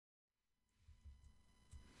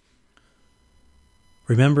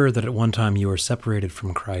Remember that at one time you were separated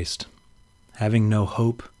from Christ, having no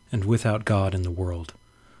hope and without God in the world.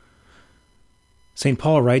 St.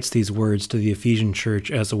 Paul writes these words to the Ephesian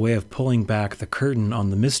church as a way of pulling back the curtain on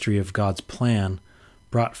the mystery of God's plan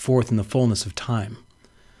brought forth in the fullness of time.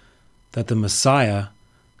 That the Messiah,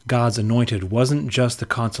 God's anointed, wasn't just the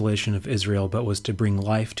consolation of Israel, but was to bring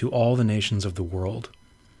life to all the nations of the world.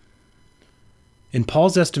 In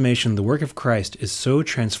Paul's estimation, the work of Christ is so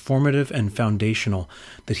transformative and foundational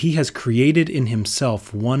that he has created in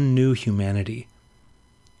himself one new humanity.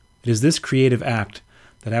 It is this creative act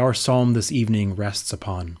that our psalm this evening rests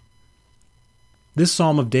upon. This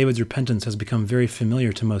psalm of David's repentance has become very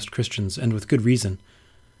familiar to most Christians, and with good reason.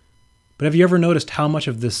 But have you ever noticed how much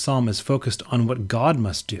of this psalm is focused on what God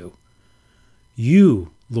must do?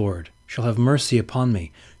 You, Lord, shall have mercy upon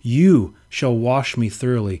me. You shall wash me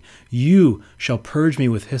thoroughly. You shall purge me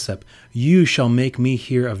with hyssop. You shall make me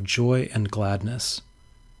hear of joy and gladness.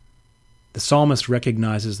 The psalmist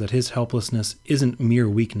recognizes that his helplessness isn't mere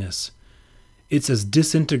weakness. It's as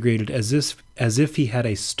disintegrated as if he had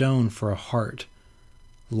a stone for a heart,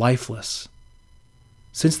 lifeless.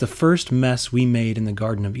 Since the first mess we made in the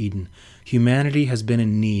Garden of Eden, humanity has been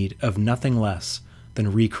in need of nothing less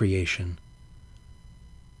than recreation.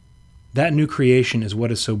 That new creation is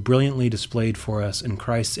what is so brilliantly displayed for us in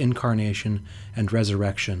Christ's incarnation and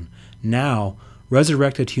resurrection. Now,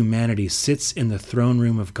 resurrected humanity sits in the throne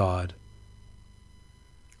room of God.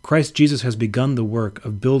 Christ Jesus has begun the work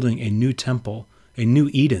of building a new temple, a new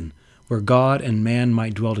Eden, where God and man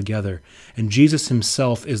might dwell together, and Jesus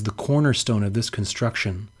himself is the cornerstone of this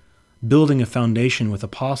construction, building a foundation with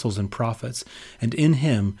apostles and prophets, and in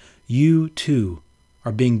him you, too,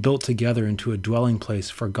 are being built together into a dwelling place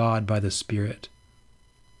for God by the Spirit.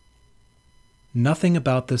 Nothing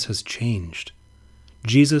about this has changed.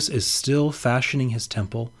 Jesus is still fashioning his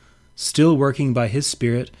temple, still working by his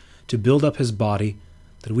Spirit to build up his body,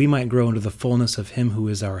 that we might grow into the fullness of him who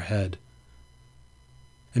is our head.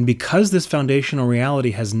 And because this foundational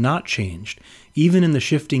reality has not changed, even in the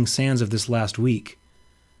shifting sands of this last week,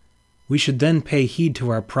 we should then pay heed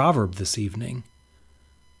to our proverb this evening.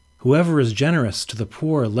 Whoever is generous to the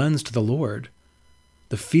poor lends to the Lord.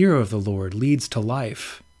 The fear of the Lord leads to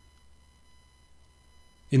life.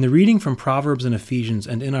 In the reading from Proverbs and Ephesians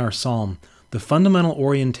and in our psalm, the fundamental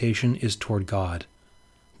orientation is toward God.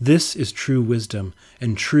 This is true wisdom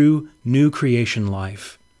and true new creation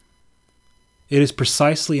life. It is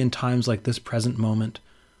precisely in times like this present moment,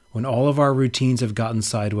 when all of our routines have gotten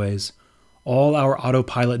sideways, all our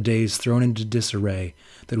autopilot days thrown into disarray,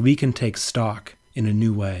 that we can take stock in a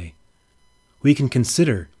new way. We can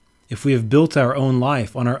consider if we have built our own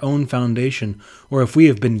life on our own foundation, or if we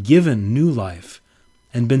have been given new life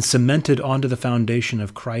and been cemented onto the foundation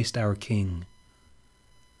of Christ our King.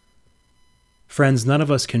 Friends, none of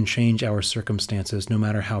us can change our circumstances, no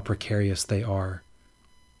matter how precarious they are.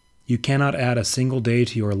 You cannot add a single day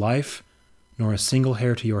to your life, nor a single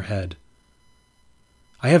hair to your head.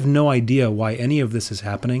 I have no idea why any of this is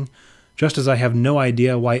happening, just as I have no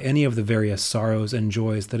idea why any of the various sorrows and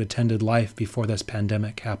joys that attended life before this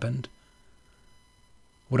pandemic happened.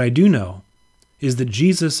 What I do know is that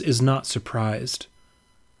Jesus is not surprised,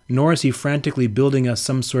 nor is he frantically building us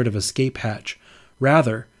some sort of escape hatch.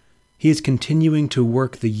 Rather, he is continuing to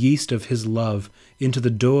work the yeast of his love into the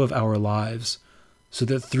dough of our lives, so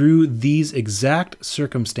that through these exact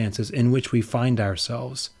circumstances in which we find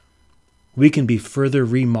ourselves, we can be further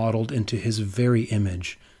remodeled into his very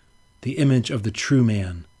image, the image of the true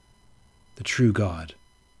man, the true God.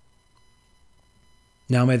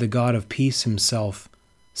 Now may the God of peace himself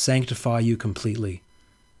sanctify you completely,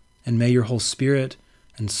 and may your whole spirit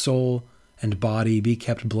and soul and body be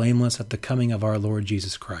kept blameless at the coming of our Lord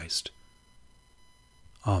Jesus Christ.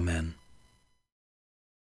 Amen.